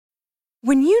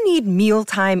When you need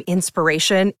mealtime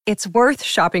inspiration, it's worth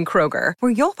shopping Kroger,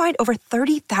 where you'll find over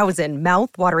 30,000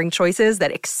 mouth-watering choices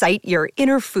that excite your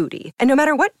inner foodie. And no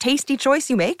matter what tasty choice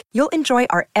you make, you'll enjoy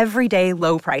our everyday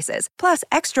low prices, plus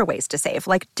extra ways to save,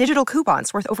 like digital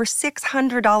coupons worth over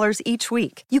 $600 each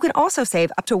week. You can also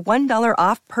save up to $1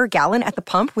 off per gallon at the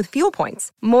pump with fuel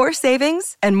points. More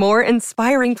savings and more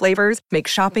inspiring flavors make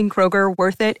shopping Kroger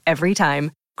worth it every time.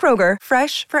 Kroger,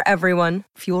 fresh for everyone.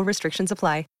 Fuel restrictions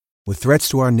apply. With threats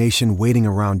to our nation waiting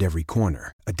around every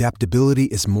corner, adaptability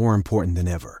is more important than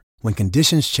ever. When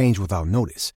conditions change without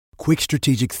notice, quick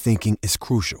strategic thinking is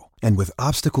crucial. And with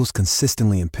obstacles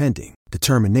consistently impending,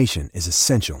 determination is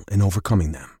essential in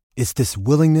overcoming them. It's this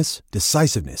willingness,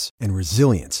 decisiveness, and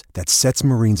resilience that sets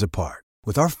Marines apart.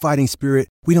 With our fighting spirit,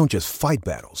 we don't just fight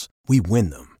battles, we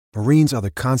win them. Marines are the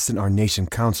constant our nation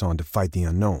counts on to fight the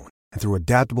unknown. And through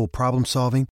adaptable problem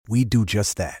solving, we do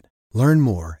just that. Learn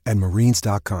more at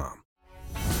marines.com.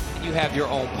 You have your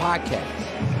own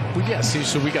podcast. Well, yeah, see,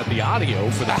 so we got the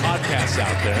audio for the podcast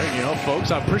out there. You know,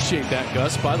 folks, I appreciate that,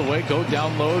 Gus. By the way, go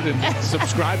download and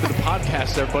subscribe to the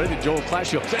podcast, everybody, the Joel Klatt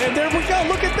Show. And there we go.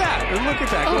 Look at that. Look at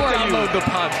that. Go download the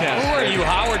podcast. Who are you,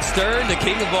 Howard Stern, the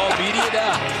king of all media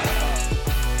now?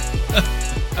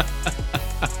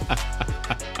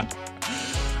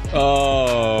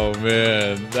 Oh,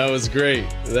 man. That was great.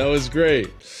 That was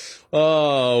great.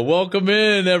 Oh, welcome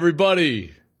in,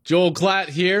 everybody. Joel Klatt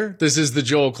here. This is the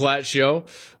Joel Klatt Show.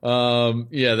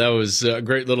 Yeah, that was a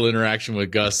great little interaction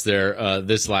with Gus there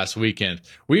this last weekend.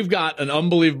 We've got an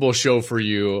unbelievable show for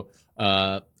you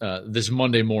this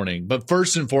Monday morning. But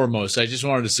first and foremost, I just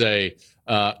wanted to say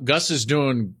Gus is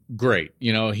doing great.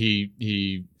 You know,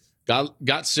 he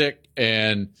got sick,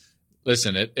 and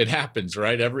listen, it happens,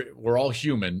 right? We're all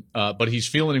human, but he's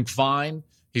feeling fine.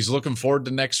 He's looking forward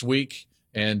to next week.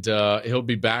 And he'll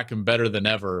be back and better than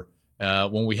ever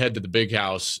when we head to the Big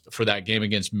House for that game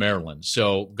against Maryland.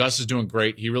 So Gus is doing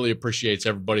great. He really appreciates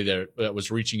everybody that was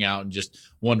reaching out and just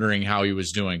wondering how he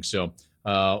was doing. So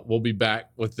we'll be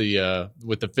back with the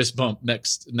fist bump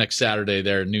next Saturday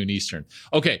there at noon Eastern.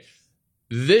 Okay,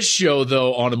 this show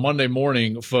though on a Monday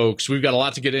morning, folks, we've got a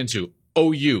lot to get into.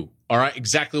 OU. All right,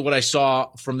 exactly what I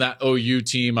saw from that OU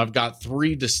team. I've got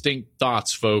 3 distinct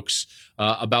thoughts, folks,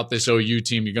 about this OU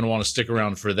team. You're going to want to stick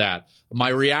around for that. My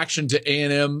reaction to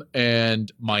A&M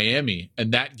and Miami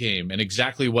and that game and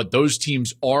exactly what those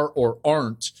teams are or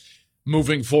aren't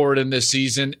moving forward in this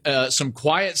season. Some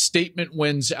quiet statement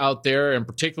wins out there, in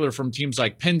particular from teams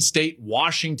like Penn State,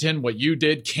 Washington, what you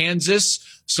did,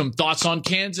 Kansas. Some thoughts on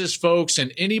Kansas, folks,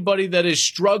 and anybody that is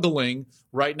struggling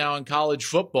right now in college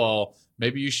football.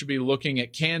 Maybe you should be looking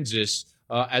at Kansas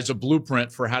as a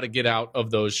blueprint for how to get out of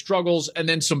those struggles, and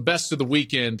then some best of the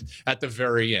weekend at the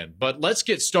very end. But let's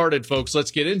get started, folks.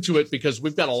 Let's get into it because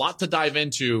we've got a lot to dive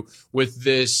into with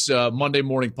this Monday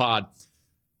morning pod.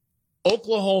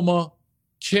 Oklahoma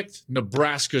kicked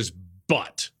Nebraska's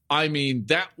butt. I mean,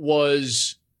 that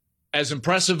was as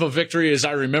impressive a victory as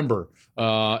I remember.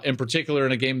 In particular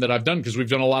in a game that I've done because we've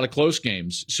done a lot of close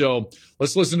games. So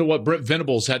let's listen to what Brent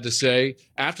Venables had to say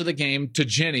after the game to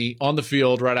Jenny on the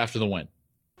field right after the win.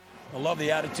 I love the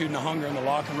attitude and the hunger in the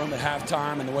locker room at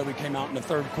halftime and the way we came out in the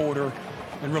third quarter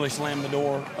and really slammed the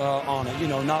door on it. You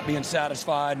know, not being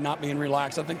satisfied, not being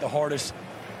relaxed. I think the hardest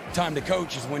time to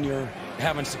coach is when you're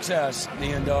having success.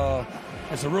 And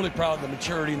so really proud of the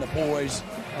maturity and the poise,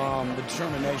 the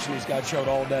determination these guys showed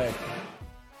all day.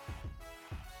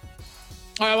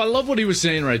 I love what he was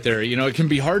saying right there. You know, it can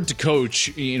be hard to coach,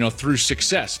 you know, through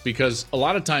success because a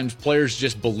lot of times players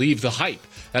just believe the hype.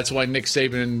 That's why Nick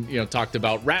Saban, you know, talked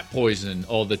about rat poison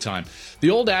all the time. The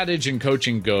old adage in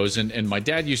coaching goes, and my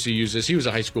dad used to use this, he was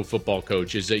a high school football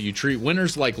coach, is that you treat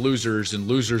winners like losers and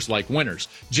losers like winners.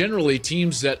 Generally,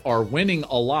 teams that are winning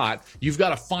a lot, you've got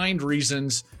to find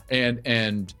reasons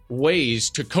and ways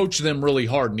to coach them really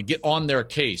hard and to get on their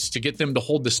case, to get them to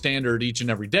hold the standard each and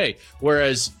every day.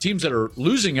 Whereas teams that are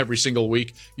losing every single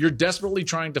week, you're desperately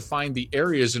trying to find the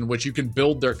areas in which you can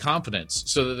build their confidence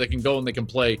so that they can go and they can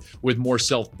play with more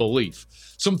self-belief.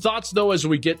 Some thoughts, though, as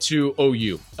we get to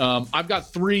OU. I've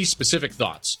got 3 specific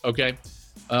thoughts, okay?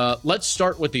 Let's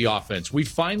start with the offense. We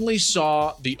finally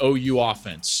saw the OU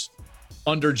offense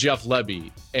under Jeff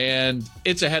Lebby, and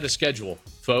it's ahead of schedule,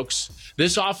 folks.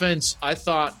 This offense, I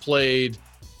thought, played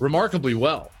remarkably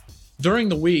well. During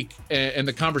the week and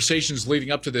the conversations leading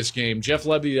up to this game, Jeff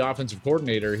Lebby, the offensive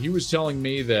coordinator, he was telling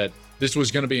me that this was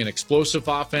going to be an explosive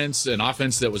offense, an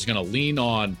offense that was going to lean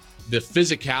on the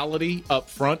physicality up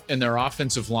front in their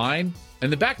offensive line.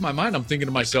 In the back of my mind, I'm thinking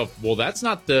to myself, well, that's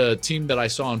not the team that I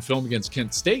saw on film against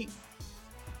Kent State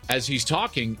as he's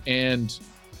talking. And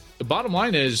the bottom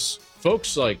line is,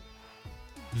 folks, like,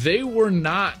 they were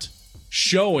not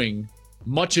showing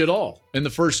much at all in the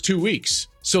first 2 weeks.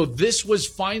 So this was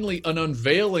finally an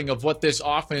unveiling of what this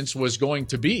offense was going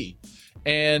to be.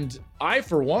 And I,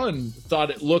 for one, thought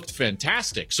it looked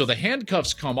fantastic. So the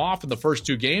handcuffs come off in the first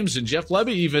 2 games, and Jeff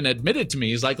Lebby even admitted to me,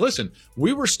 he's like, listen,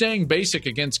 we were staying basic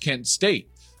against Kent State.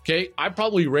 Okay, I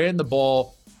probably ran the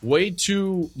ball way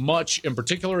too much, in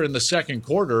particular in the second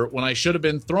quarter, when I should have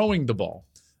been throwing the ball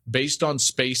based on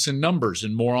space and numbers,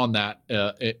 and more on that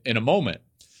in a moment.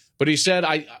 But he said,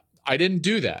 I didn't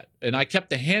do that. And I kept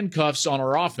the handcuffs on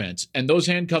our offense, and those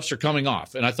handcuffs are coming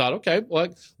off. And I thought, okay, well,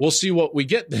 we'll see what we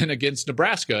get then against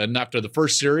Nebraska. And after the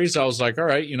first series, I was like, all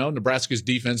right, Nebraska's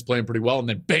defense playing pretty well. And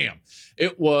then bam,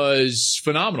 it was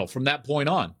phenomenal from that point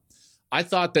on. I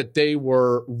thought that they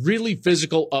were really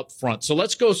physical up front. So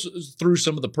let's go through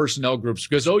some of the personnel groups,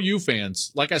 because OU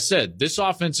fans, like I said, this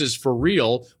offense is for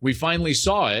real. We finally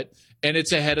saw it, and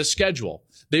it's ahead of schedule.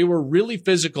 They were really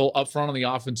physical up front on the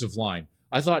offensive line.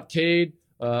 I thought Cade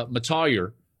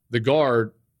Matayer, the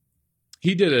guard,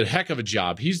 he did a heck of a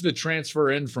job. He's the transfer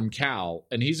in from Cal,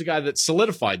 and he's a guy that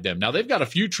solidified them. Now, they've got a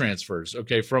few transfers,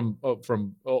 okay, from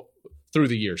through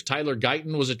the years. Tyler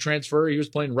Guyton was a transfer. He was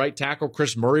playing right tackle.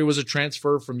 Chris Murray was a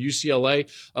transfer from UCLA,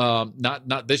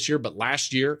 not this year, but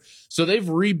last year. So they've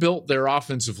rebuilt their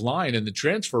offensive line in the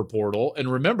transfer portal.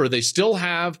 And remember, they still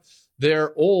have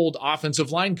their old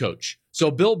offensive line coach.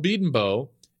 So Bill Bedenbaugh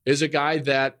is a guy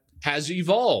that has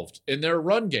evolved in their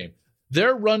run game.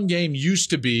 Their run game used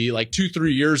to be like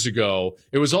 2-3 years ago.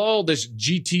 It was all this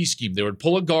GT scheme. They would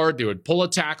pull a guard, they would pull a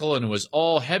tackle, and it was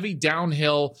all heavy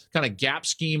downhill, kind of gap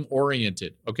scheme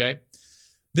oriented. Okay.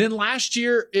 Then last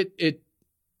year, it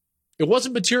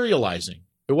wasn't materializing.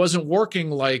 It wasn't working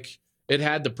like it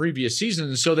had the previous season.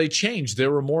 And so they changed. They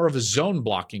were more of a zone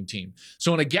blocking team.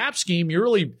 So in a gap scheme, you're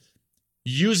really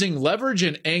using leverage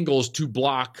and angles to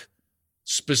block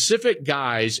specific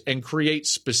guys and create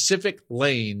specific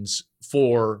lanes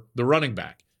for the running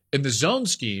back. In the zone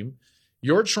scheme,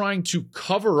 you're trying to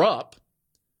cover up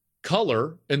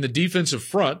color in the defensive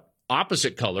front,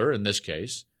 opposite color in this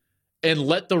case, and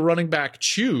let the running back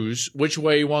choose which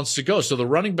way he wants to go. So the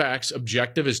running back's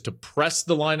objective is to press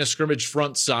the line of scrimmage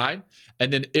front side,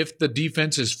 and then if the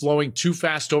defense is flowing too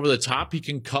fast over the top, he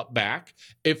can cut back.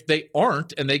 If they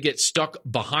aren't and they get stuck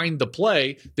behind the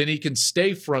play, then he can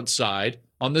stay front side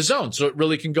on the zone. So it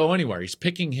really can go anywhere. He's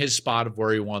picking his spot of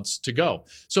where he wants to go.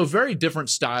 So very different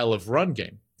style of run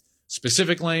game.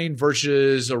 Specific lane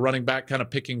versus a running back kind of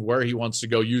picking where he wants to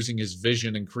go using his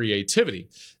vision and creativity.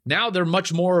 Now they're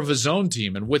much more of a zone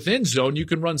team. And within zone, you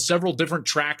can run several different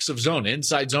tracks of zone,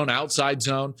 inside zone, outside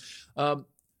zone.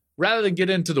 Rather than get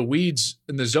into the weeds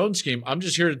in the zone scheme, I'm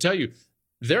just here to tell you,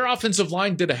 their offensive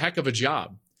line did a heck of a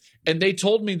job. And they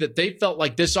told me that they felt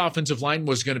like this offensive line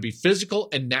was going to be physical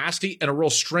and nasty and a real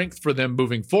strength for them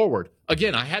moving forward.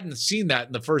 Again, I hadn't seen that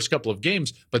in the first couple of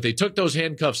games, but they took those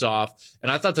handcuffs off,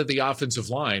 and I thought that the offensive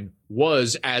line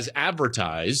was as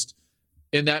advertised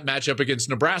in that matchup against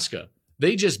Nebraska.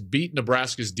 They just beat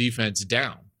Nebraska's defense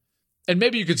down. And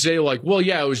maybe you could say, like, well,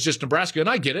 yeah, it was just Nebraska, and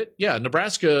I get it. Yeah,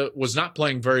 Nebraska was not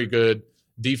playing very good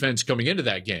defense coming into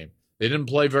that game. They didn't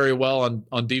play very well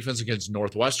on defense against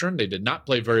Northwestern. They did not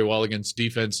play very well against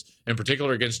defense, in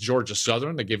particular against Georgia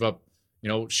Southern. They gave up,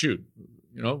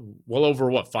 well over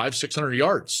 500-600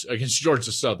 yards against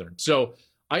Georgia Southern. So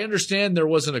I understand there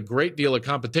wasn't a great deal of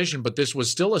competition, but this was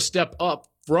still a step up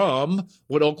from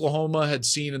what Oklahoma had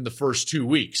seen in the first 2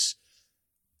 weeks.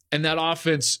 And that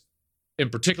offense,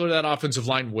 in particular, that offensive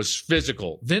line was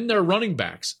physical. Then their running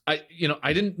backs. I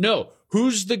didn't know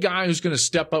who's the guy who's going to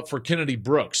step up for Kennedy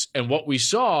Brooks. And what we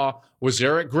saw was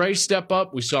Eric Gray step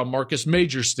up. We saw Marcus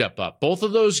Major step up. Both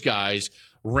of those guys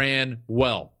ran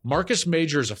well. Marcus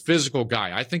Major is a physical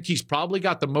guy. I think he's probably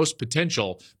got the most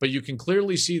potential, but you can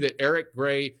clearly see that Eric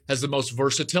Gray has the most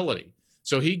versatility.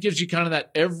 So he gives you kind of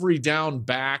that every down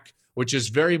back, which is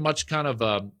very much kind of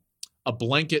a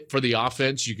blanket for the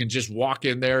offense. You can just walk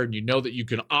in there and you know that you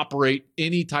can operate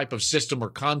any type of system or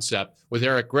concept with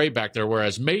Eric Gray back there.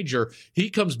 Whereas Major,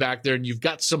 he comes back there and you've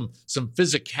got some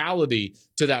physicality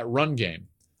to that run game.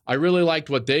 I really liked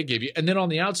what they gave you. And then on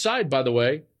the outside, by the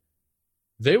way,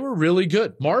 they were really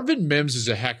good. Marvin Mims is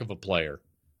a heck of a player.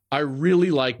 I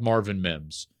really like Marvin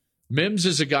Mims. Mims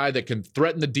is a guy that can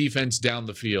threaten the defense down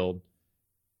the field.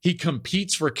 He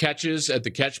competes for catches at the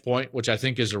catch point, which I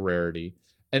think is a rarity.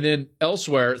 And then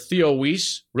elsewhere, Theo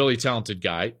Weiss, really talented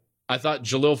guy. I thought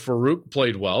Jalil Farouk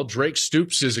played well. Drake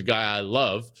Stoops is a guy I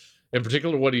love. in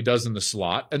particular what he does in the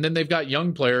slot. And then they've got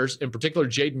young players, in particular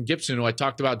Jaden Gibson, who I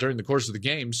talked about during the course of the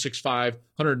game, 6'5",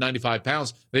 195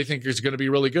 pounds. They think is going to be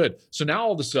really good. So now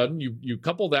all of a sudden you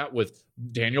couple that with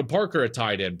Daniel Parker at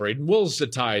tight end, Braden Wills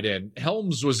at tight end,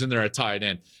 Helms was in there at tight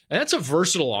end. And that's a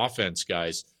versatile offense,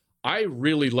 guys. I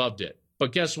really loved it.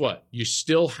 But guess what? You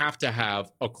still have to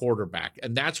have a quarterback.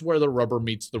 And that's where the rubber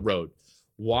meets the road.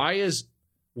 Why is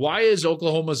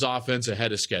Oklahoma's offense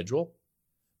ahead of schedule?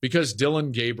 Because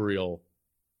Dillon Gabriel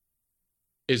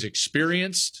is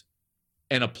experienced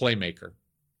and a playmaker.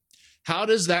 How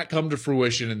does that come to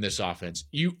fruition in this offense?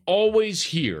 You always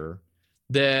hear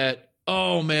that,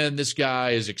 oh, man, this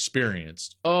guy is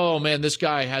experienced. Oh, man, this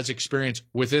guy has experience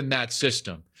within that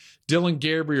system. Dillon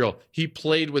Gabriel, he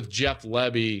played with Jeff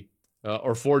Lebby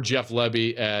or for Jeff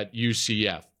Lebby at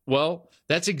UCF. Well,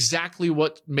 that's exactly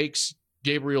what makes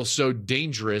Gabriel so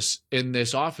dangerous in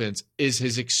this offense is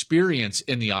his experience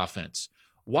in the offense.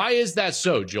 Why is that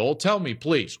so, Joel? Tell me,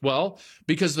 please. Well,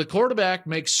 because the quarterback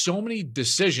makes so many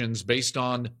decisions based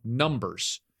on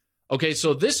numbers. Okay,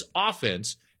 so this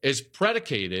offense is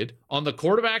predicated on the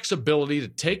quarterback's ability to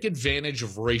take advantage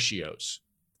of ratios.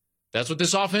 That's what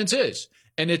this offense is.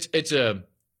 And it's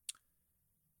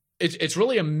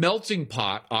really a melting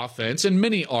pot offense, and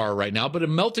many are right now, but a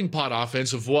melting pot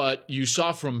offense of what you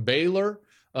saw from Baylor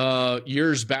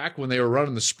years back when they were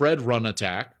running the spread run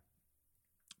attack,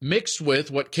 mixed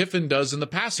with what Kiffin does in the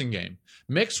passing game,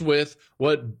 mixed with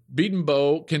what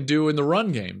Bedenbaugh can do in the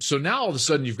run game. So now all of a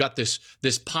sudden you've got this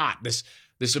pot,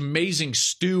 this amazing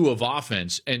stew of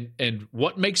offense. And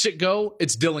what makes it go?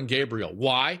 It's Dillon Gabriel.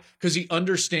 Why? Because he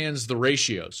understands the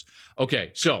ratios.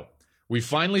 Okay, so we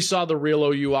finally saw the real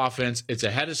OU offense. It's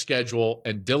ahead of schedule,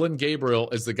 and Dillon Gabriel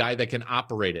is the guy that can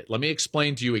operate it. Let me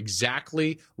explain to you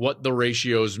exactly what the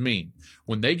ratios mean.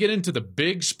 When they get into the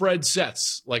big spread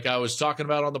sets, like I was talking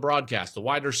about on the broadcast, the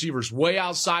wide receivers way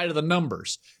outside of the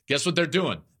numbers, guess what they're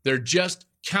doing? They're just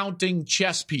counting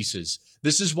chess pieces.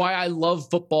 This is why I love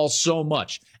football so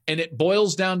much. And it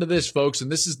boils down to this, folks,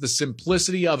 and this is the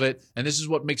simplicity of it, and this is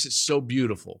what makes it so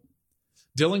beautiful.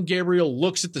 Dillon Gabriel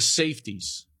looks at the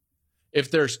safeties. If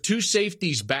there's two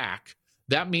safeties back,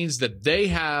 that means that they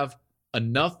have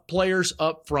enough players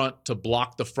up front to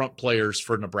block the front players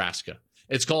for Nebraska.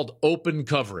 It's called open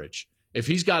coverage. If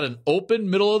he's got an open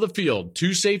middle of the field,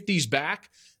 two safeties back,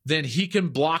 then he can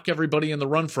block everybody in the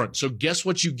run front. So guess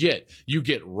what you get? You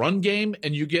get run game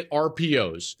and you get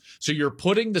RPOs. So you're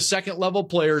putting the second level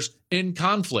players in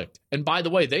conflict. And by the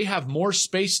way, they have more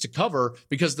space to cover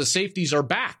because the safeties are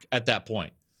back at that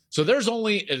point. So there's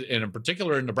only, and in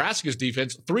particular in Nebraska's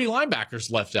defense, 3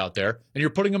 linebackers left out there, and you're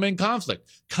putting them in conflict,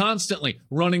 constantly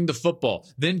running the football,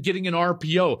 then getting an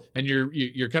RPO, and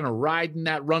you're kind of riding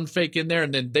that run fake in there,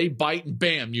 and then they bite, and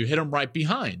bam, you hit them right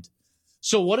behind.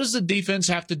 So what does the defense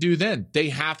have to do then? They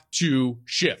have to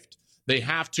shift. They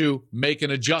have to make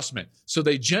an adjustment. So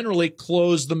they generally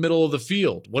close the middle of the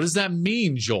field. What does that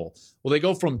mean, Joel? Well, they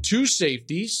go from 2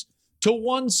 safeties to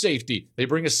 1 safety. They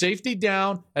bring a safety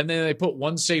down, and then they put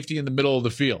 1 safety in the middle of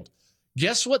the field.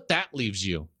 Guess what that leaves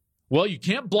you? Well, you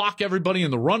can't block everybody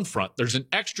in the run front. There's an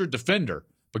extra defender.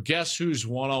 But guess who's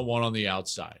one-on-one on the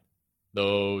outside?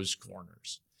 Those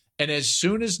corners. And as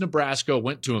soon as Nebraska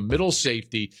went to a middle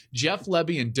safety, Jeff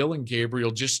Lebby and Dillon Gabriel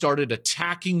just started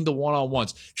attacking the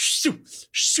one-on-ones. Shoot,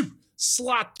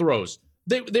 slot throws.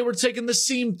 They were taking the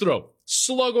seam throw.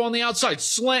 Slug on the outside,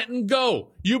 slant and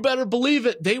go. You better believe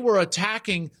it. They were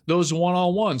attacking those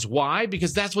one-on-ones. Why?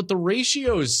 Because that's what the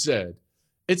ratios said.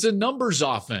 It's a numbers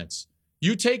offense.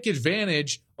 You take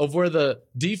advantage of where the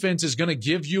defense is going to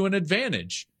give you an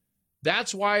advantage.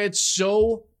 That's why it's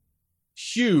so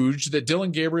huge that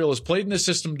Dillon Gabriel has played in this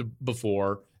system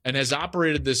before and has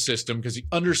operated this system because he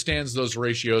understands those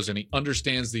ratios and he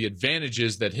understands the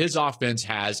advantages that his offense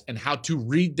has and how to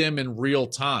read them in real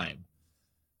time.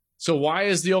 So why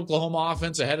is the Oklahoma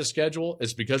offense ahead of schedule?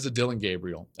 It's because of Dillon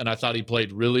Gabriel, and I thought he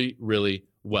played really, really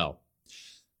well.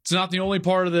 It's not the only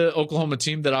part of the Oklahoma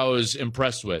team that I was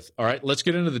impressed with. All right, let's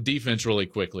get into the defense really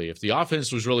quickly. If the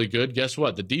offense was really good, guess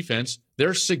what? The defense,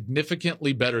 they're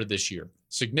significantly better this year.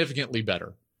 Significantly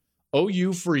better.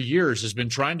 OU for years has been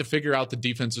trying to figure out the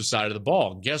defensive side of the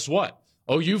ball. And guess what?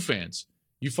 OU fans,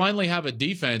 you finally have a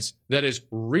defense that is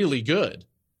really good.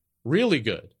 Really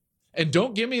good. And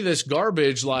don't give me this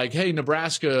garbage like, hey,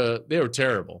 Nebraska, they were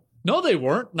terrible. No, they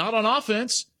weren't. Not on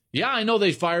offense. Yeah, I know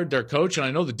they fired their coach, and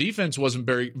I know the defense wasn't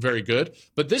very, very good,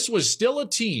 but this was still a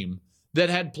team that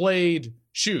had played,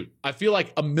 I feel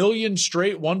like 1 million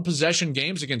straight one-possession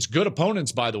games against good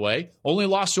opponents, by the way. Only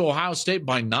lost to Ohio State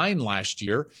by 9 last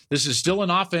year. This is still an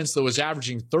offense that was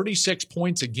averaging 36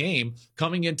 points a game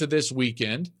coming into this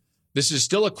weekend. This is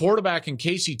still a quarterback in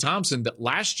Casey Thompson that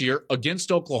last year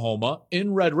against Oklahoma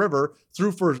in Red River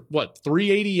threw for,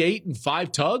 388 and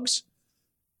 5 tugs?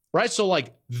 Right? So,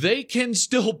 they can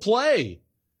still play.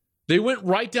 They went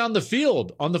right down the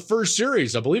field on the first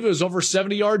series. I believe it was over a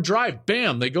 70-yard drive.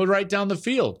 Bam, they go right down the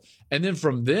field. And then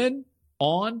from then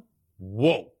on,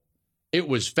 whoa. It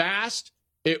was fast,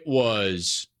 it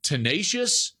was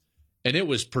tenacious, and it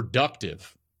was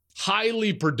productive.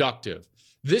 Highly productive.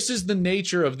 This is the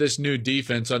nature of this new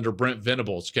defense under Brent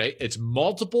Venables, okay? It's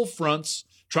multiple fronts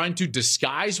trying to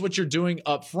disguise what you're doing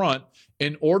up front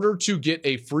in order to get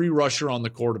a free rusher on the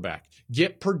quarterback.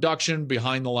 Get production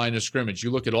behind the line of scrimmage.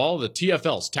 You look at all the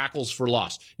TFLs, tackles for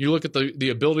loss. You look at the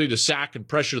ability to sack and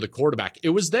pressure the quarterback. It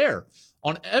was there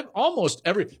on almost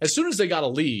every, as soon as they got a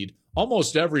lead,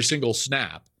 almost every single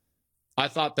snap. I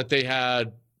thought that they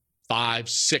had 5,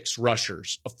 6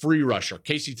 rushers, a free rusher.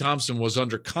 Casey Thompson was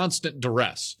under constant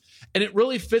duress, and it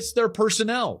really fits their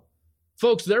personnel.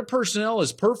 Folks, their personnel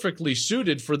is perfectly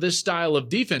suited for this style of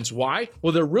defense. Why?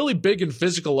 Well, they're really big and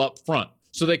physical up front,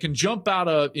 so they can jump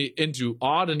out into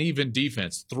odd and even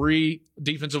defense. 3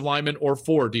 defensive linemen or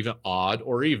 4 defense, odd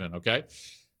or even, okay?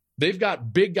 They've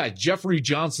got big guys. Jeffrey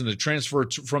Johnson, the transfer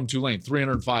from Tulane,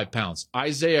 305 pounds.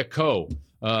 Isaiah Coe,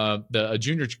 a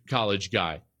junior college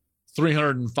guy,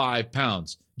 305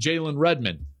 pounds. Jalen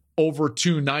Redmond, over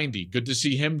 290. Good to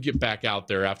see him get back out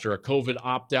there after a COVID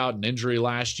opt-out and injury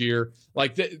last year.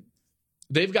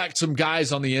 They've got some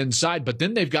guys on the inside, but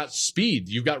then they've got speed.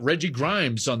 You've got Reggie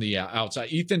Grimes on the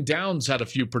outside. Ethan Downs had a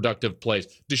few productive plays.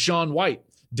 Deshaun White,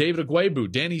 David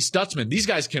Agwebu, Danny Stutzman. These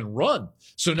guys can run.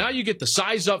 So now you get the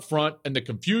size up front and the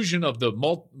confusion of the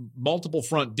multiple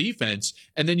front defense,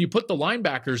 and then you put the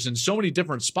linebackers in so many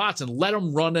different spots and let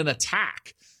them run an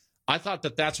attack. I thought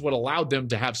that that's what allowed them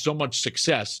to have so much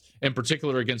success, in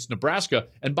particular against Nebraska.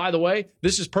 And by the way,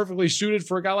 this is perfectly suited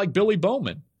for a guy like Billy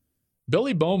Bowman.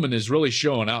 Billy Bowman is really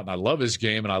showing out, and I love his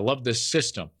game, and I love this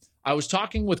system. I was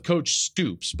talking with Coach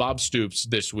Stoops, Bob Stoops,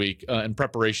 this week in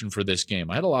preparation for this game.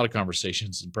 I had a lot of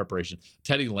conversations in preparation.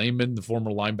 Teddy Lehman, the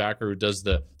former linebacker who does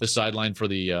the sideline for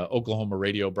the Oklahoma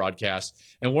radio broadcast.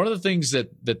 And one of the things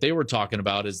that they were talking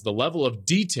about is the level of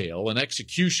detail and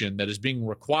execution that is being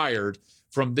required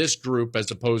from this group as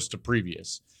opposed to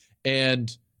previous. And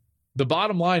the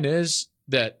bottom line is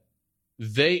that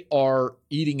they are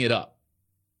eating it up.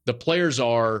 The players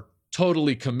are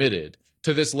totally committed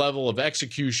to this level of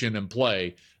execution and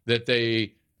play that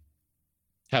they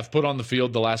have put on the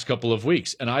field the last couple of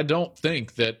weeks. And I don't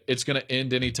think that it's going to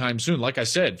end anytime soon. Like I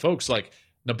said, folks,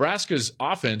 Nebraska's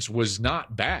offense was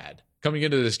not bad coming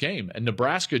into this game, and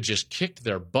Nebraska just kicked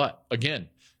their butt. Again,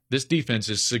 this defense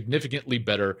is significantly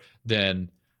better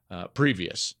than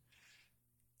previous.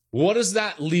 What does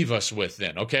that leave us with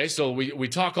then? Okay, so we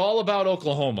talk all about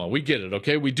Oklahoma. We get it,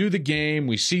 okay? We do the game.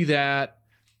 We see that.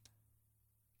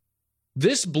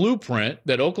 This blueprint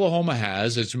that Oklahoma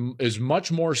has is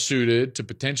much more suited to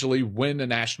potentially win a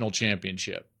national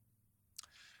championship.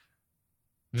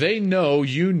 They know,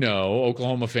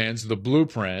 Oklahoma fans, the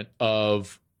blueprint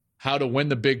of how to win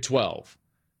the Big 12,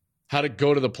 how to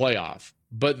go to the playoff.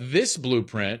 But this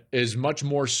blueprint is much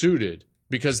more suited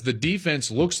because the defense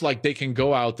looks like they can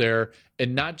go out there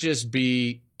and not just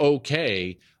be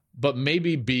okay, but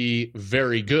maybe be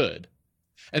very good.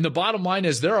 And the bottom line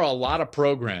is there are a lot of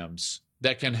programs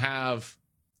that can have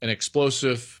an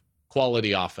explosive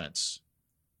quality offense.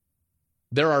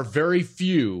 There are very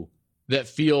few that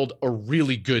field a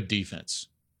really good defense.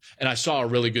 And I saw a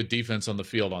really good defense on the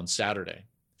field on Saturday.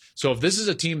 So if this is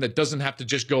a team that doesn't have to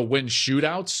just go win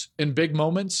shootouts in big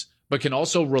moments, but can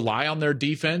also rely on their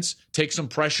defense, take some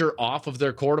pressure off of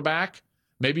their quarterback,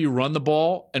 maybe run the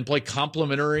ball and play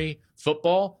complementary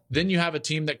football, then you have a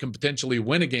team that can potentially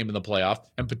win a game in the playoff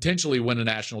and potentially win a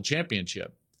national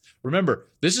championship. Remember,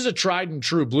 this is a tried and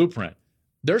true blueprint.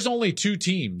 There's only 2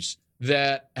 teams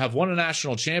that have won a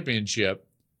national championship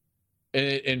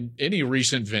in any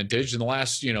recent vintage in the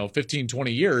last 15,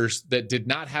 20 years that did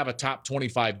not have a top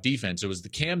 25 defense. It was the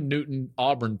Cam Newton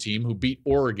Auburn team who beat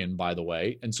Oregon, by the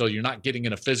way, and so you're not getting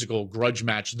in a physical grudge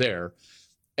match there.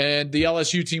 And the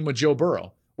LSU team with Joe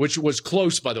Burrow, which was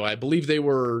close, by the way. I believe they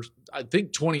were, I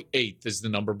think 28th is the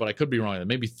number, but I could be wrong.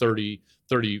 Maybe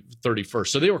 31st.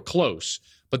 So they were close.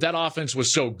 But that offense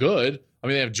was so good. I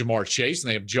mean, they have Jamar Chase and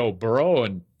they have Joe Burrow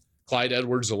and Clyde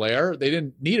Edwards-Helaire. They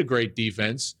didn't need a great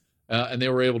defense, and they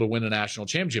were able to win a national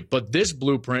championship. But this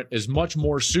blueprint is much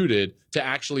more suited to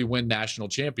actually win national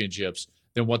championships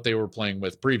than what they were playing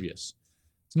with previous.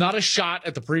 It's not a shot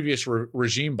at the previous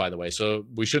regime, by the way, so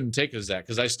we shouldn't take it as that,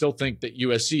 because I still think that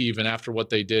USC, even after what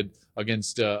they did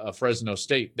against Fresno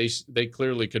State, they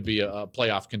clearly could be a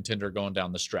playoff contender going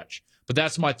down the stretch. But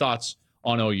that's my thoughts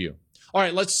on OU. All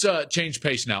right, let's change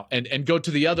pace now and go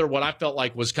to the other, what I felt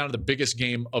like was kind of the biggest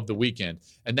game of the weekend,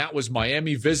 and that was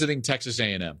Miami visiting Texas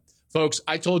A&M. Folks,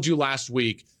 I told you last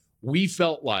week, we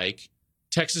felt like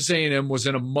Texas A&M was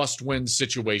in a must-win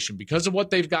situation because of what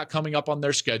they've got coming up on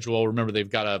their schedule. Remember, they've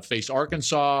got to face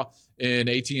Arkansas in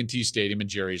AT&T Stadium in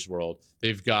Jerry's World.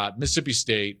 They've got Mississippi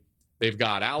State. They've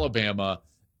got Alabama.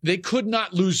 They could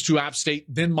not lose to App State,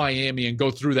 then Miami, and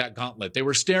go through that gauntlet. They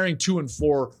were staring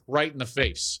 2-4 right in the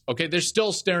face. Okay, they're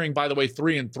still staring, by the way,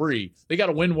 3-3. They got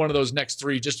to win one of those next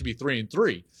three just to be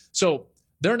 3-3. So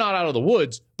they're not out of the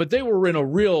woods, but they were in a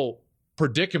real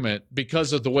predicament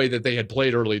because of the way that they had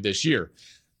played early this year.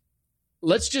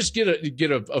 Let's just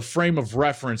get a frame of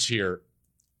reference here.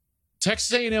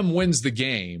 Texas A&M wins the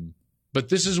game, but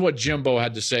this is what Jimbo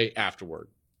had to say afterward.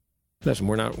 Listen,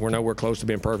 we're nowhere close to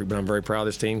being perfect, but I'm very proud of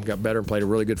this team. Got better and played a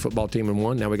really good football team and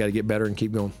won. Now we got to get better and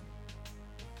keep going.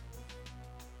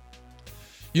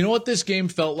 You know what this game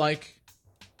felt like?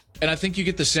 And I think you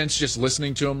get the sense just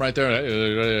listening to him right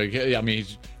there. I mean,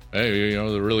 hey,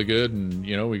 they're really good, and,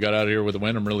 we got out of here with a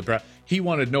win. I'm really proud. He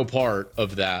wanted no part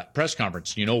of that press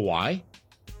conference. You know why?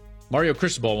 Mario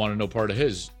Cristobal wanted no part of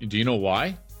his. Do you know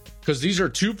why? Because these are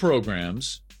two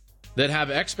programs that have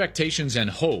expectations and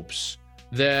hopes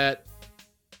that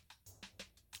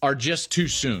are just too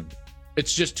soon.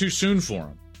 It's just too soon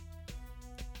for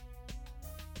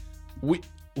them.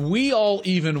 We all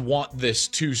even want this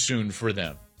too soon for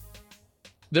them.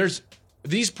 There's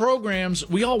these programs,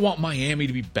 we all want Miami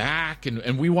to be back,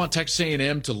 and we want Texas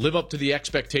A&M to live up to the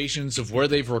expectations of where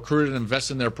they've recruited and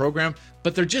invested in their program,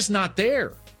 but they're just not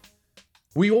there.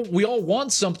 We all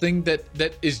want something that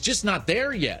is just not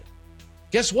there yet.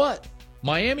 Guess what?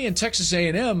 Miami and Texas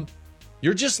A&M,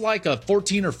 you're just like a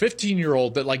 14 or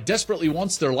 15-year-old that desperately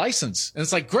wants their license. And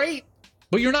it's like, great,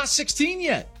 but you're not 16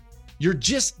 yet. You're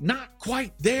just not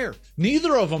quite there.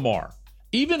 Neither of them are.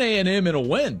 Even A&M in a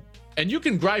win. And you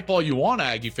can gripe all you want,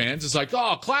 Aggie fans. It's like,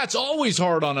 oh, Klatt's always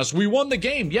hard on us. We won the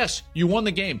game. Yes, you won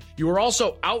the game. You were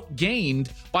also outgained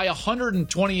by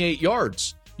 128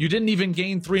 yards. You didn't even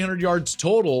gain 300 yards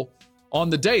total on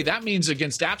the day. That means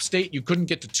against App State, you couldn't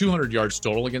get to 200 yards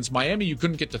total. Against Miami, you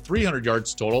couldn't get to 300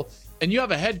 yards total. And you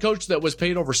have a head coach that was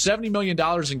paid over $70 million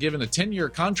and given a 10-year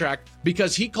contract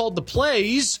because he called the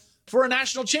plays for a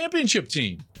national championship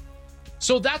team.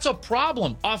 So that's a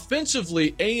problem.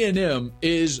 Offensively, A&M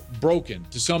is broken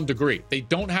to some degree. They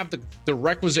don't have the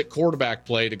requisite quarterback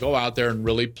play to go out there and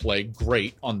really play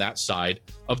great on that side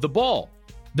of the ball.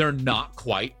 They're not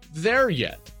quite there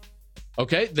yet.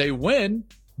 Okay, they win,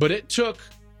 but it took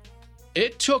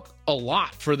a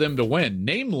lot for them to win.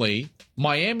 Namely,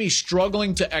 Miami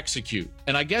struggling to execute.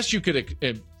 And I guess you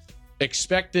could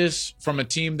expect this from a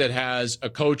team that has a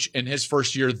coach in his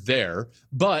first year there,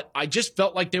 but I just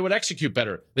felt like they would execute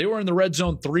better. They were in the red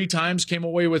zone 3 times, came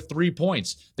away with 3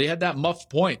 points. They had that muffed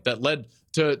point that led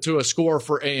to a score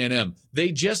for A&M.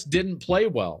 They just didn't play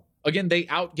well. Again, they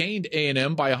outgained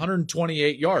A&M by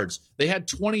 128 yards. They had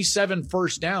 27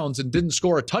 first downs and didn't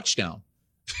score a touchdown.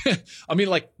 I mean,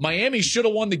 Miami should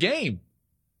have won the game.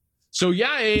 So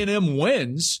yeah, A&M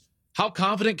wins. How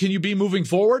confident can you be moving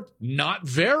forward? Not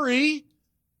very.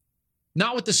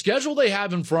 Not with the schedule they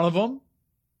have in front of them.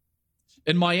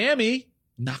 In Miami,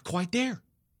 not quite there.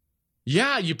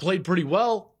 Yeah, you played pretty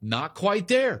well. Not quite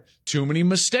there. Too many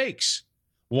mistakes.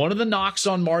 One of the knocks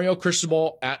on Mario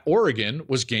Cristobal at Oregon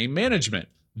was game management.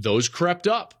 Those crept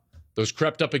up. Those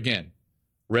crept up again.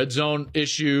 Red zone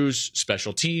issues,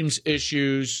 special teams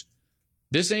issues.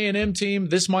 This A&M team,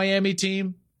 this Miami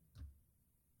team,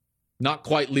 not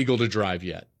quite legal to drive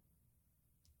yet.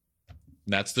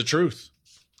 That's the truth.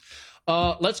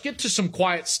 Let's get to some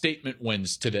quiet statement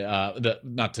wins today.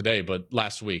 Not today, but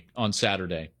last week on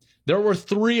Saturday. There were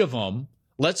 3 of them.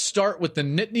 Let's start with the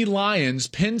Nittany Lions,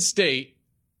 Penn State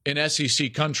in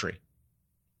SEC country.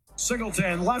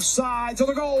 Singleton, left side to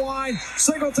the goal line.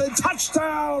 Singleton,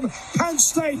 touchdown, Penn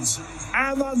State.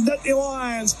 And the Nittany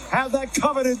Lions have that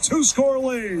coveted 2-score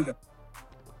lead.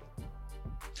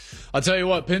 I'll tell you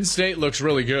what, Penn State looks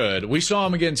really good. We saw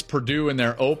them against Purdue in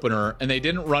their opener, and they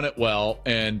didn't run it well.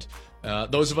 And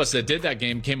those of us that did that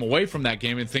game came away from that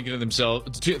game and thinking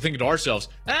to ourselves,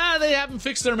 they haven't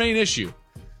fixed their main issue.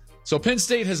 So Penn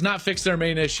State has not fixed their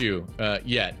main issue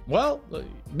yet. Well,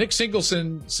 Nick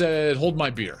Singleton said, hold my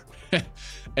beer.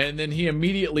 And then he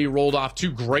immediately rolled off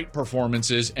 2 great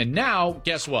performances. And now,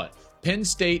 guess what? Penn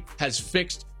State has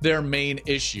fixed their main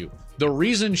issue. The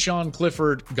reason Sean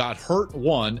Clifford got hurt,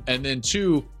 one, and then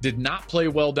two, did not play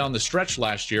well down the stretch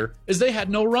last year is they had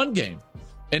no run game.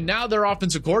 And now their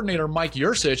offensive coordinator, Mike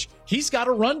Yurcich, he's got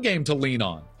a run game to lean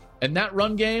on. And that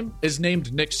run game is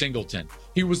named Nick Singleton.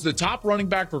 He was the top running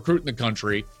back recruit in the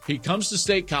country. He comes to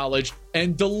State College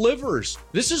and delivers.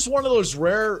 This is one of those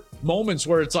rare moments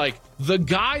where it's like the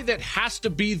guy that has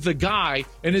to be the guy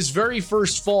in his very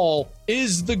first fall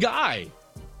is the guy.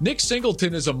 Nick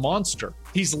Singleton is a monster.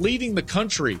 He's leading the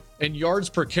country in yards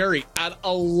per carry at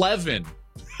 11.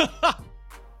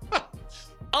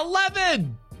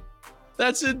 11!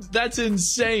 That's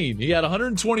insane. He had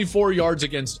 124 yards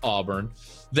against Auburn.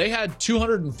 They had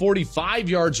 245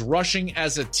 yards rushing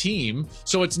as a team.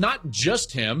 So it's not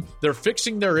just him. They're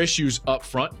fixing their issues up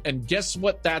front. And guess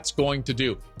what that's going to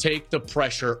do? Take the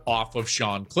pressure off of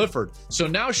Sean Clifford. So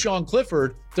now Sean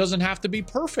Clifford doesn't have to be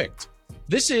perfect.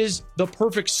 This is the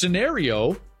perfect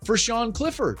scenario for Sean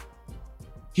Clifford.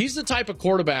 He's the type of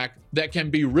quarterback that can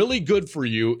be really good for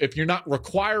you if you're not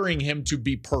requiring him to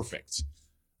be perfect.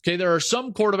 Okay, there are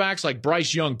some quarterbacks like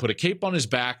Bryce Young put a cape on his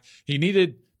back. He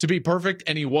needed to be perfect,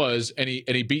 and he was, and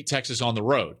he beat Texas on the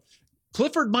road.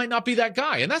 Clifford might not be that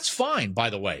guy, and that's fine, by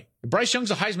the way. Bryce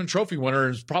Young's a Heisman Trophy winner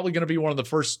and is probably going to be one of the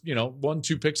first,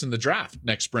 1-2 picks in the draft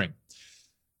next spring.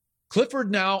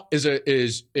 Clifford now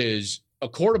is a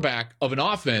quarterback of an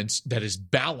offense that is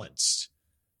balanced.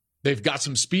 They've got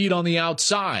some speed on the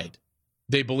outside.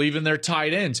 They believe in their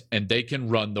tight ends, and they can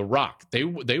run the rock.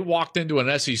 They walked into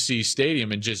an SEC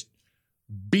stadium and just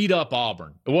beat up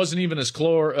Auburn. It wasn't even as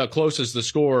close as the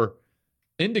score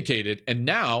indicated. And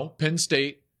now Penn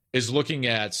State is looking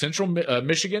at Central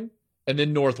Michigan and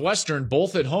then Northwestern,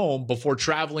 both at home, before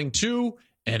traveling to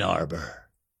Ann Arbor.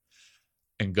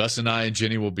 And Gus and I and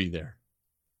Jenny will be there.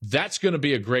 That's going to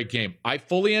be a great game. I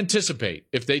fully anticipate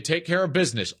if they take care of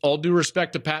business, all due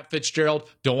respect to Pat Fitzgerald,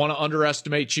 don't want to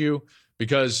underestimate you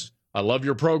because I love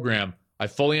your program. I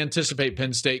fully anticipate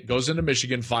Penn State goes into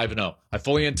Michigan 5-0. I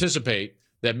fully anticipate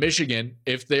that Michigan,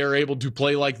 if they are able to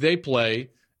play like they play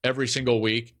every single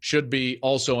week, should be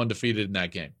also undefeated in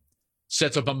that game.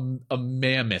 Sets up a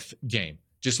mammoth game.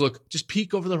 Just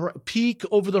peek over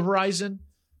the horizon,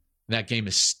 and that game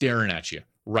is staring at you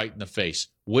right in the face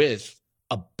with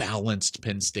a balanced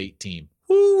Penn State team.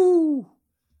 Woo!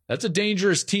 That's a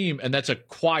dangerous team, and that's a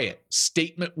quiet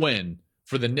statement win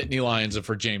for the Nittany Lions and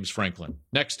for James Franklin.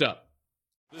 Next up.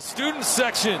 The student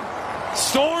section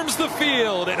storms the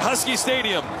field at Husky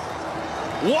Stadium.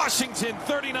 Washington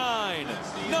 39,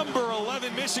 number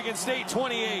 11, Michigan State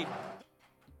 28.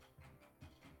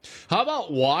 How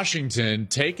about Washington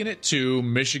taking it to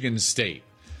Michigan State?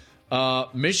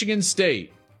 Michigan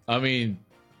State, I mean,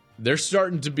 they're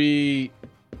starting to be...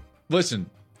 Listen,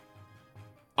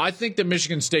 I think that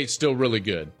Michigan State's still really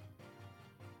good.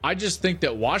 I just think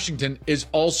that Washington is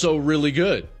also really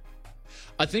good.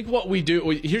 I think what we do...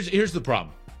 Here's the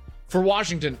problem. For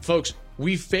Washington, folks,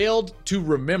 we failed to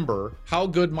remember how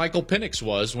good Michael Penix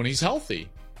was when he's healthy.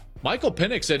 Michael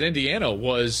Penix at Indiana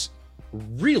was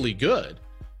really good.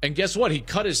 And guess what? He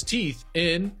cut his teeth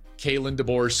in Kalen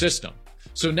DeBoer's system.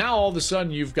 So now all of a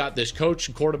sudden you've got this coach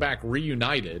and quarterback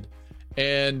reunited,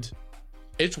 and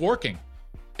it's working.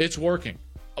 It's working.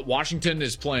 Washington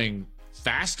is playing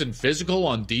fast and physical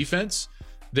on defense.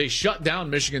 They shut down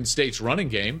Michigan State's running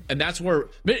game, and that's where,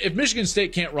 if Michigan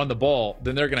State can't run the ball,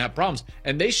 then they're going to have problems.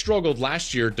 And they struggled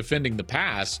last year defending the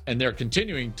pass, and they're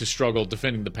continuing to struggle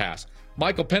defending the pass.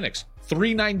 Michael Penix,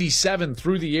 397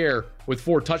 through the air with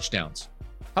 4 touchdowns.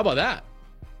 How about that?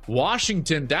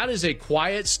 Washington, that is a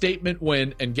quiet statement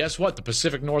win, and guess what? The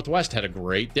Pacific Northwest had a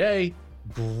great day.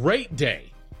 Great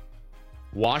day.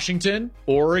 Washington,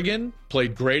 Oregon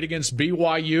played great against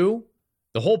BYU.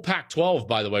 The whole Pac-12,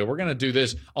 by the way, we're going to do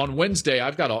this on Wednesday.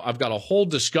 I've got a whole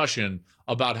discussion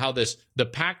about how the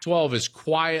Pac-12 is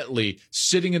quietly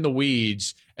sitting in the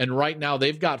weeds, and right now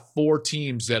they've got 4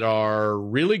 teams that are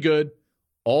really good.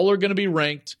 All are going to be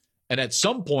ranked, and at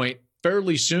some point,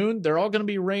 fairly soon, they're all going to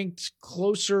be ranked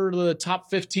closer to the top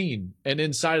 15 and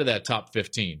inside of that top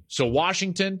 15. So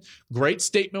Washington, great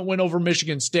statement win over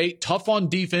Michigan State. Tough on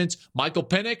defense. Michael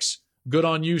Penix, good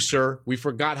on you, sir. We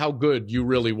forgot how good you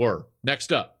really were.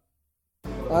 Next up.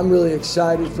 I'm really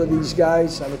excited for these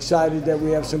guys. I'm excited that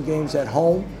we have some games at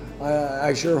home.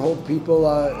 I sure hope people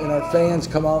and our fans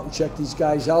come out and check these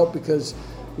guys out because,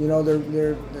 you know,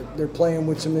 they're playing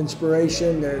with some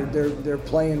inspiration. They're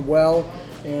playing well,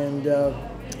 and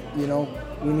you know,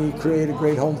 we need to create a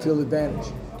great home field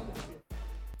advantage.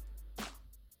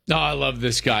 Oh, I love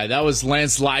this guy. That was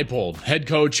Lance Leipold, head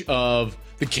coach of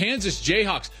the Kansas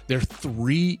Jayhawks. They're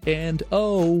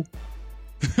 3-0.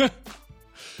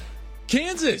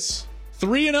 Kansas,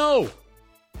 3-0.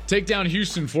 Take down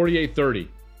Houston 48-30.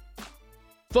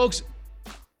 Folks,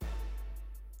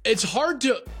 it's hard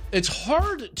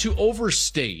to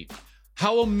overstate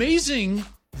how amazing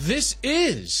this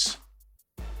is.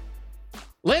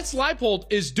 Lance Leipold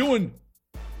is doing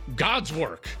God's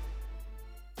work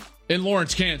in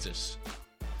Lawrence, Kansas.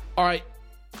 All right.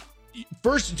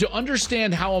 First, to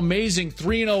understand how amazing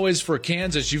 3-0 is for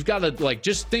Kansas, you've got to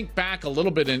just think back a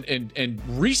little bit in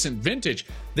recent vintage.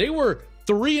 They were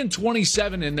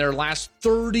 3-27 in their last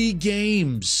 30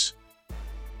 games.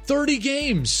 30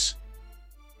 games.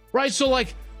 Right? So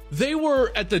they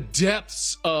were at the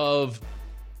depths of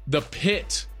the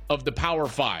pit of the Power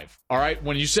Five. All right?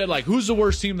 When you said who's the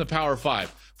worst team in the Power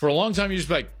Five? For a long time, you just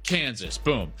be Kansas,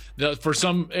 boom. For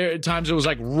some times, it was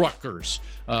Rutgers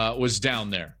was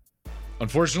down there.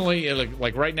 Unfortunately,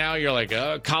 right now,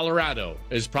 you're Colorado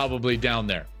is probably down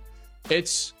there.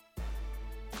 It's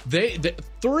they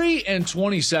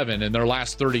 3-27 in their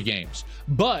last 30 games.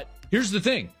 But here's the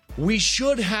thing. We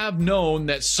should have known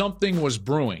that something was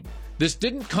brewing. This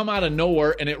didn't come out of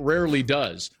nowhere, and it rarely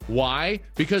does. Why?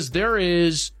 Because there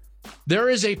is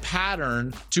a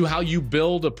pattern to how you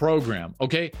build a program,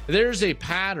 okay? There's a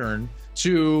pattern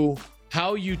to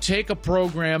how you take a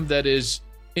program that is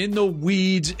in the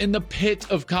weeds, in the pit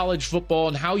of college football,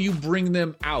 and how you bring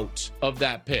them out of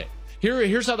that pit.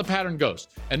 Here's how the pattern goes.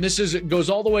 And it goes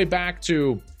all the way back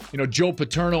to, Joe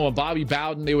Paterno and Bobby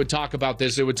Bowden. They would talk about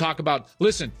this. They would talk about,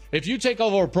 listen, if you take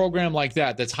over a program like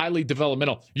that's highly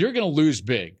developmental, you're going to lose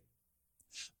big.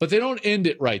 But they don't end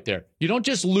it right there. You don't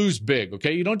just lose big,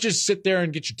 okay? You don't just sit there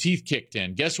and get your teeth kicked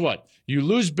in. Guess what? You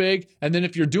lose big, and then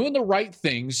if you're doing the right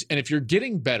things and if you're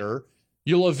getting better,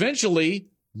 you'll eventually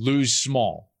lose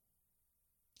small.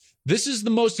 This is the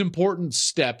most important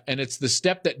step, and it's the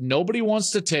step that nobody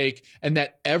wants to take and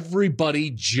that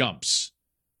everybody jumps.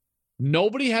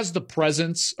 Nobody has the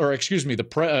presence, or excuse me, the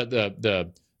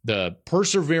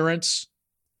perseverance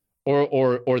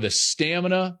or the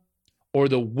stamina or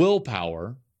the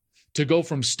willpower to go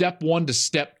from step 1 to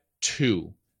step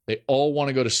 2. They all want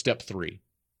to go to step 3.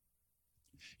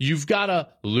 You've got to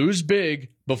lose big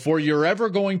before you're ever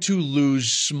going to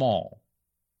lose small.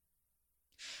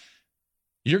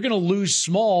 You're going to lose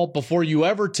small before you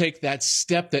ever take that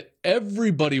step that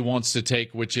everybody wants to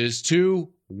take, which is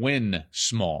to win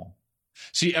small.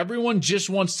 See, everyone just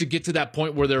wants to get to that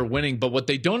point where they're winning, but what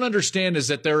they don't understand is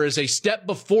that there is a step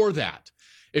before that.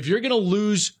 If you're going to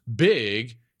lose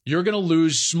big, you're going to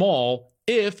lose small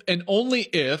if and only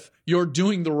if you're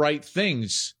doing the right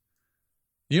things.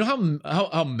 You know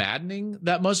how maddening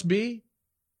that must be?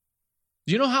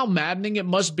 Do you know how maddening it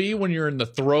must be when you're in the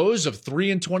throes of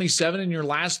 3-27 in your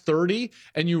last 30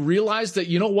 and you realize that,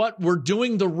 you know what, we're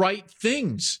doing the right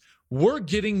things. We're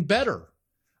getting better.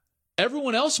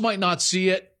 Everyone else might not see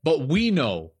it, but we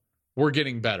know we're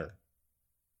getting better.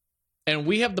 And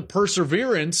we have the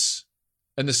perseverance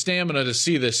and the stamina to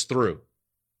see this through.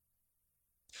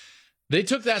 They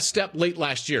took that step late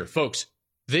last year, folks.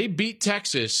 They beat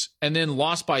Texas and then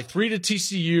lost by 3 to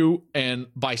TCU and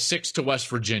by 6 to West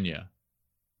Virginia.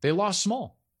 They lost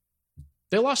small.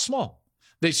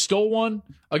 They stole one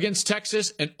against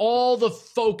Texas, and all the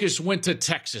focus went to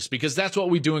Texas because that's what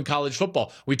we do in college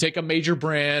football. We take a major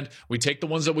brand, we take the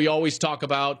ones that we always talk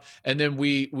about, and then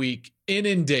we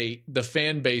inundate the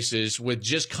fan bases with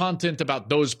just content about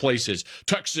those places.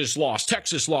 Texas lost,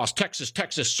 Texas,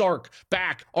 Sark,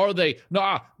 back, are they?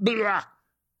 Nah, blah.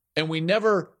 And we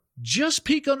never just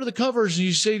peek under the covers and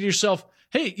you say to yourself,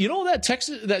 hey, you know that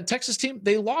Texas team,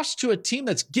 they lost to a team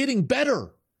that's getting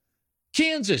better.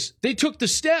 Kansas, they took the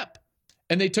step,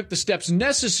 and they took the steps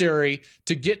necessary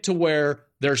to get to where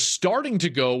they're starting to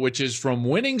go, which is from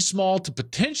winning small to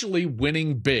potentially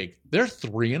winning big. They're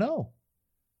 3-0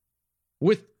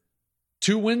 with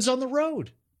 2 wins on the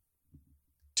road.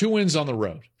 2 wins on the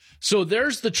road. So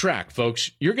there's the track,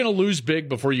 folks. You're going to lose big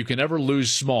before you can ever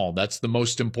lose small. That's the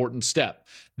most important step.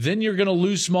 Then you're going to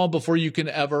lose small before you can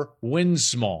ever win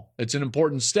small. It's an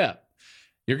important step.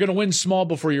 You're going to win small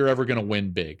before you're ever going to win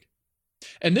big.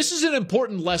 And this is an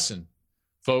important lesson,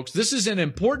 folks. This is an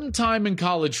important time in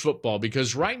college football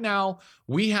because right now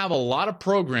we have a lot of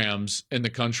programs in the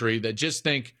country that just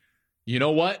think, you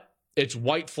know what? It's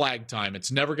white flag time.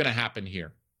 It's never going to happen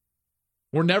here.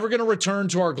 We're never going to return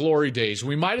to our glory days.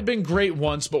 We might have been great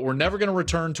once, but we're never going to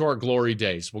return to our glory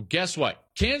days. Well, guess what?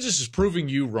 Kansas is proving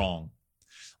you wrong.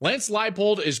 Lance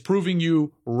Leipold is proving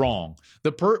you wrong.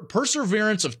 The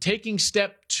perseverance of taking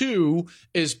step 2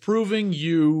 is proving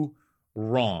you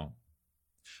wrong.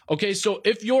 Okay, so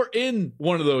if you're in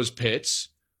one of those pits,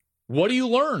 What do you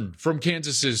learn from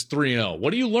Kansas's 3-0?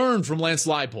 What do you learn from Lance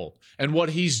Leipold and what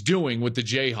he's doing with the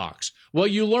Jayhawks? Well,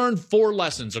 you learn 4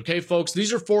 lessons, okay, folks?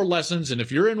 These are 4 lessons, and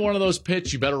if you're in one of those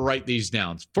pits, you better write these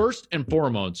down. First and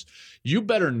foremost, you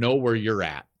better know where you're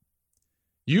at.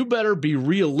 You better be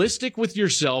realistic with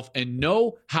yourself and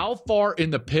know how far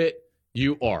in the pit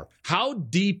you are. How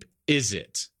deep is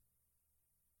it?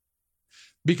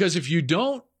 Because if you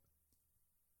don't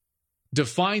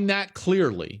define that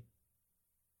clearly,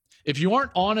 if you aren't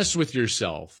honest with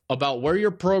yourself about where your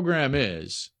program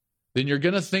is, then you're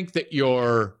going to think that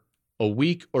you're a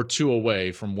week or 2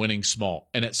 away from winning small.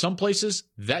 And at some places,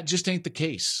 that just ain't the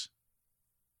case.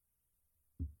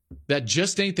 That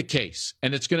just ain't the case.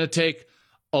 And it's going to take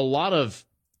a lot of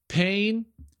pain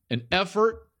and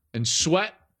effort and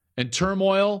sweat and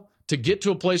turmoil to get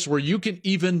to a place where you can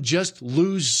even just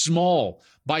lose small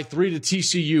by 3 to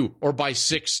TCU or by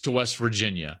 6 to West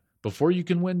Virginia before you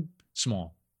can win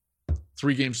small.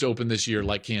 3 games to open this year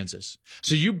like Kansas.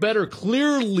 So you better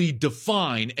clearly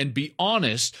define and be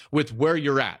honest with where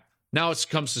you're at. Now it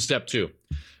comes to step 2.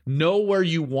 Know where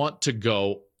you want to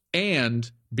go and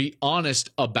be honest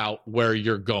about where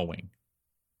you're going.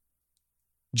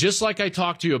 Just like I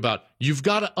talked to you about, you've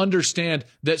got to understand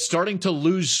that starting to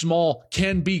lose small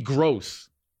can be growth.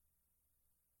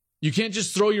 You can't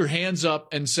just throw your hands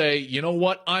up and say, you know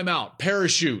what, I'm out.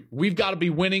 Parachute. We've got to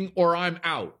be winning or I'm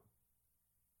out.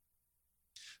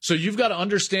 So you've got to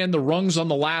understand the rungs on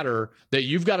the ladder that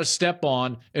you've got to step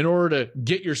on in order to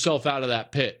get yourself out of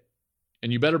that pit.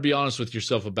 And you better be honest with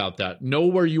yourself about that. Know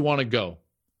where you want to go.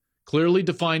 Clearly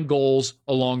define goals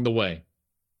along the way.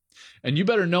 And you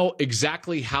better know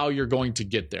exactly how you're going to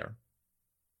get there.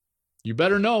 You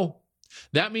better know.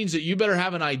 That means that you better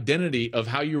have an identity of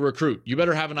how you recruit. You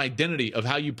better have an identity of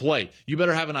how you play. You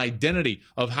better have an identity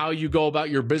of how you go about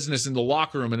your business in the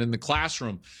locker room and in the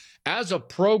classroom. As a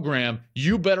program,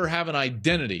 you better have an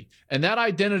identity. And that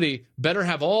identity better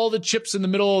have all the chips in the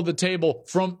middle of the table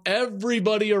from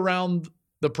everybody around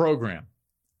the program.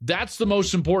 That's the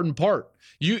most important part.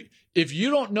 If you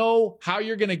don't know how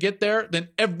you're going to get there, then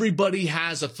everybody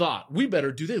has a thought. We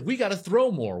better do this. We got to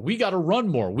throw more. We got to run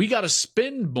more. We got to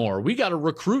spend more. We got to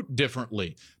recruit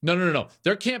differently. No.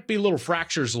 There can't be little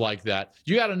fractures like that.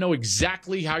 You got to know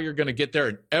exactly how you're going to get there,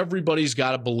 and everybody's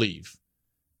got to believe.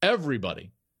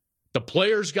 Everybody. The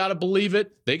players got to believe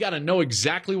it. They got to know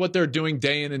exactly what they're doing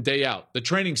day in and day out. The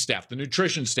training staff, the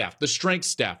nutrition staff, the strength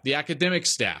staff, the academic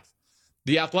staff,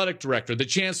 the athletic director, the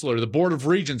chancellor, the board of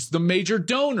regents, the major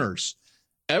donors.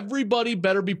 Everybody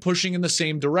better be pushing in the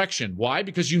same direction. Why?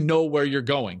 Because you know where you're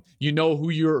going. You know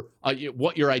who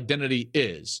what your identity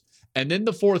is. And then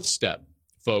the 4th step,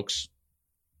 folks,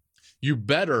 you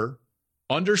better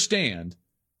understand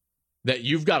that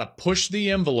you've got to push the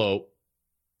envelope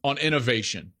on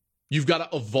innovation. You've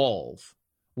got to evolve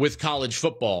with college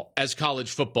football as college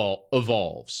football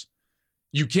evolves.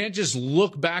 You can't just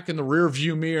look back in the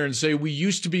rearview mirror and say, we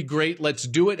used to be great. Let's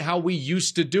do it how we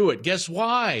used to do it. Guess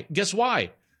why?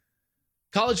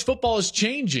 College football is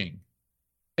changing,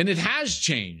 and it has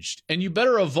changed. And you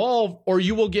better evolve or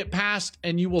you will get past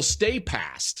and you will stay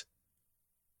past.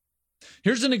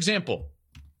 Here's an example.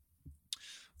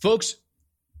 Folks,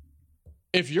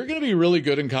 if you're going to be really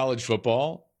good in college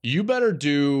football, you better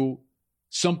do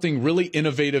something really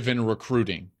innovative in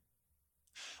recruiting.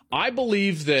 I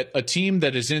believe that a team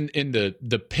that is in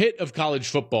the pit of college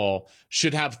football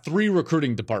should have 3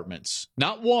 recruiting departments.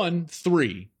 Not 1,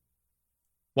 3.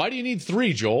 Why do you need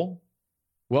 3, Joel?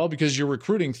 Well, because you're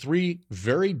recruiting 3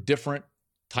 very different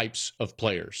types of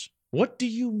players. What do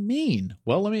you mean?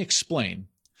 Well, let me explain.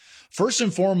 First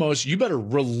and foremost, you better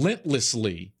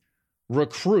relentlessly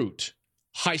recruit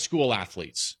high school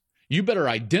athletes. You better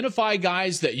identify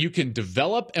guys that you can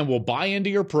develop and will buy into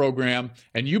your program,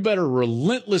 and you better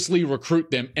relentlessly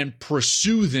recruit them and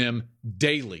pursue them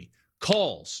daily.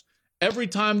 Calls. Every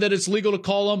time that it's legal to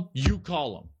call them, you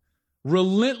call them.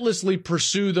 Relentlessly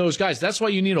pursue those guys. That's why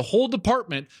you need a whole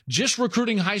department just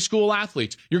recruiting high school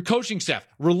athletes. Your coaching staff,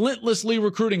 relentlessly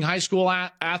recruiting high school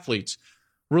athletes.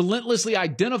 Relentlessly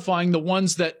identifying the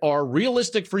ones that are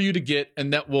realistic for you to get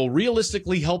and that will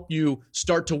realistically help you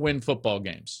start to win football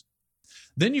games.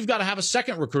 Then you've got to have a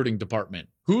second recruiting department.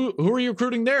 Who are you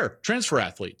recruiting there? Transfer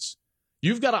athletes.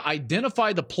 You've got to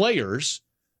identify the players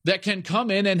that can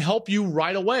come in and help you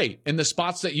right away in the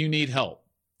spots that you need help.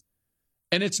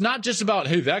 And it's not just about,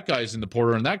 hey, that guy's in the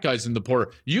portal and that guy's in the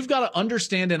portal. You've got to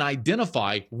understand and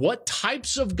identify what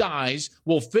types of guys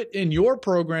will fit in your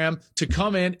program to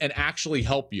come in and actually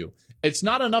help you. It's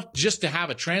not enough just to have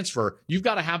a transfer. You've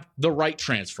got to have the right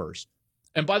transfers.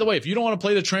 And by the way, if you don't want to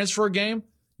play the transfer game,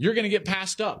 you're going to get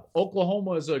passed up.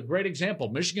 Oklahoma is a great example.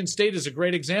 Michigan State is a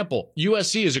great example.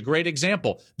 USC is a great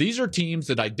example. These are teams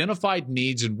that identified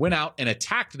needs and went out and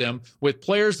attacked them with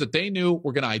players that they knew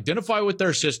were going to identify with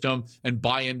their system and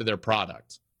buy into their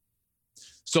product.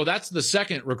 So that's the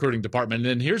second recruiting department.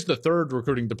 And then here's the third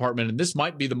recruiting department, and this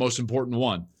might be the most important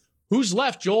one. Who's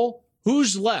left, Joel?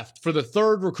 Who's left for the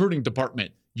third recruiting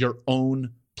department? Your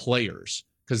own players,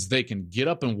 because they can get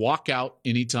up and walk out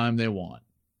anytime they want.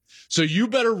 So you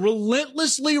better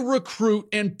relentlessly recruit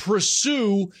and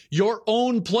pursue your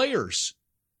own players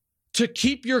to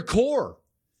keep your core.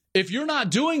 If you're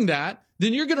not doing that,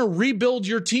 then you're going to rebuild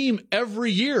your team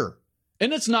every year.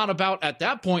 And it's not about, at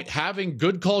that point, having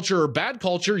good culture or bad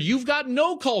culture. You've got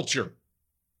no culture.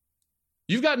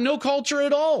 You've got no culture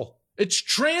at all. It's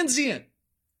transient.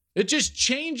 It just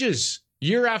changes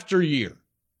year after year.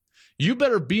 You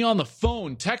better be on the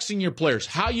phone texting your players.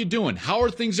 How you doing? How are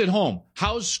things at home?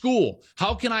 How's school?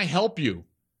 How can I help you?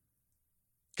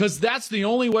 Because that's the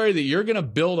only way that you're going to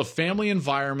build a family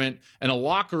environment and a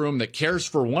locker room that cares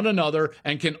for one another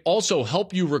and can also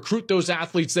help you recruit those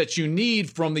athletes that you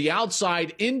need from the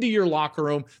outside into your locker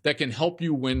room that can help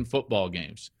you win football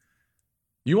games.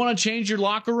 You want to change your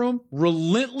locker room?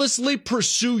 Relentlessly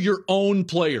pursue your own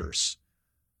players.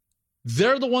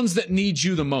 They're the ones that need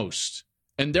you the most.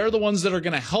 And they're the ones that are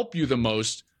going to help you the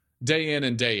most day in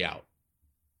and day out.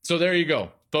 So there you go,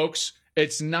 folks.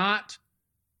 It's not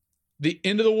the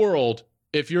end of the world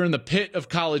if you're in the pit of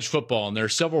college football, and there are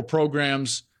several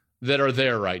programs that are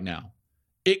there right now.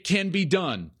 It can be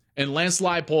done, and Lance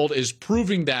Leipold is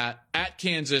proving that at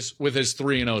Kansas with his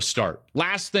 3-0 start.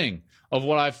 Last thing of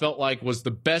what I felt like was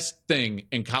the best thing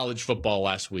in college football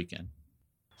last weekend.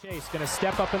 Chase going to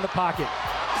step up in the pocket,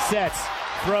 sets,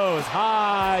 throws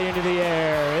high into the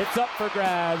air. It's up for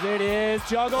grabs. It is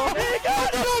juggled. He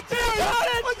got it! It's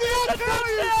a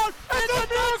touchdown! It's a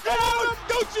touchdown!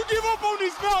 Don't you give up on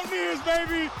these Mountaineers,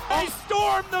 baby! They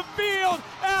storm the field.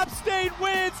 App State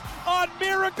wins on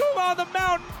Miracle on the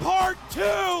Mountain Part 2.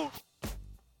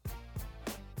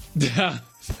 Yeah,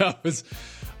 that was...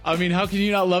 I mean, how can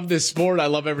you not love this sport? I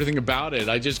love everything about it.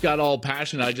 I just got all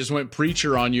passionate. I just went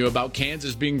preacher on you about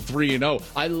Kansas being 3-0.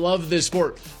 I love this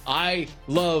sport. I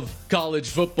love college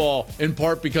football in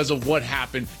part because of what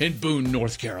happened in Boone,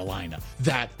 North Carolina.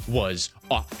 That was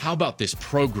how about this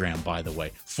program, by the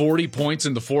way? 40 points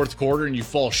in the fourth quarter and you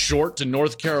fall short to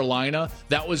North Carolina.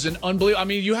 That was an unbelievable. I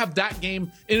mean, you have that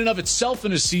game in and of itself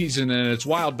in a season and it's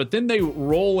wild, but then they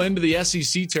roll into the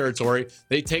SEC territory.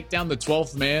 They take down the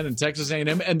 12th man in Texas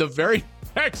A&M, and the very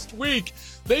next week,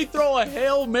 they throw a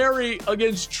Hail Mary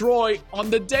against Troy on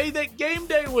the day that game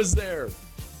day was there.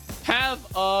 Have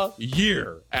a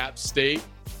year, App State.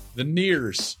 The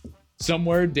Nears.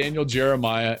 Somewhere Daniel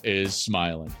Jeremiah is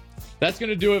smiling. That's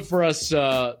going to do it for us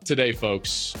today,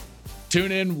 folks.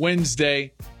 Tune in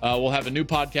Wednesday. We'll have a new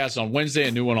podcast on Wednesday,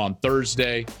 a new one on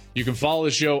Thursday. You can follow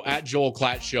the show at Joel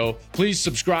Klatt Show. Please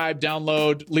subscribe,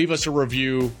 download, leave us a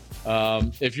review.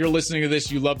 If you're listening to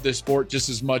this, you love this sport just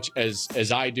as much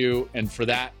as I do. And for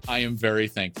that, I am very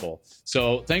thankful.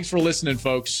 So thanks for listening,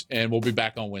 folks, and we'll be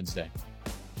back on Wednesday.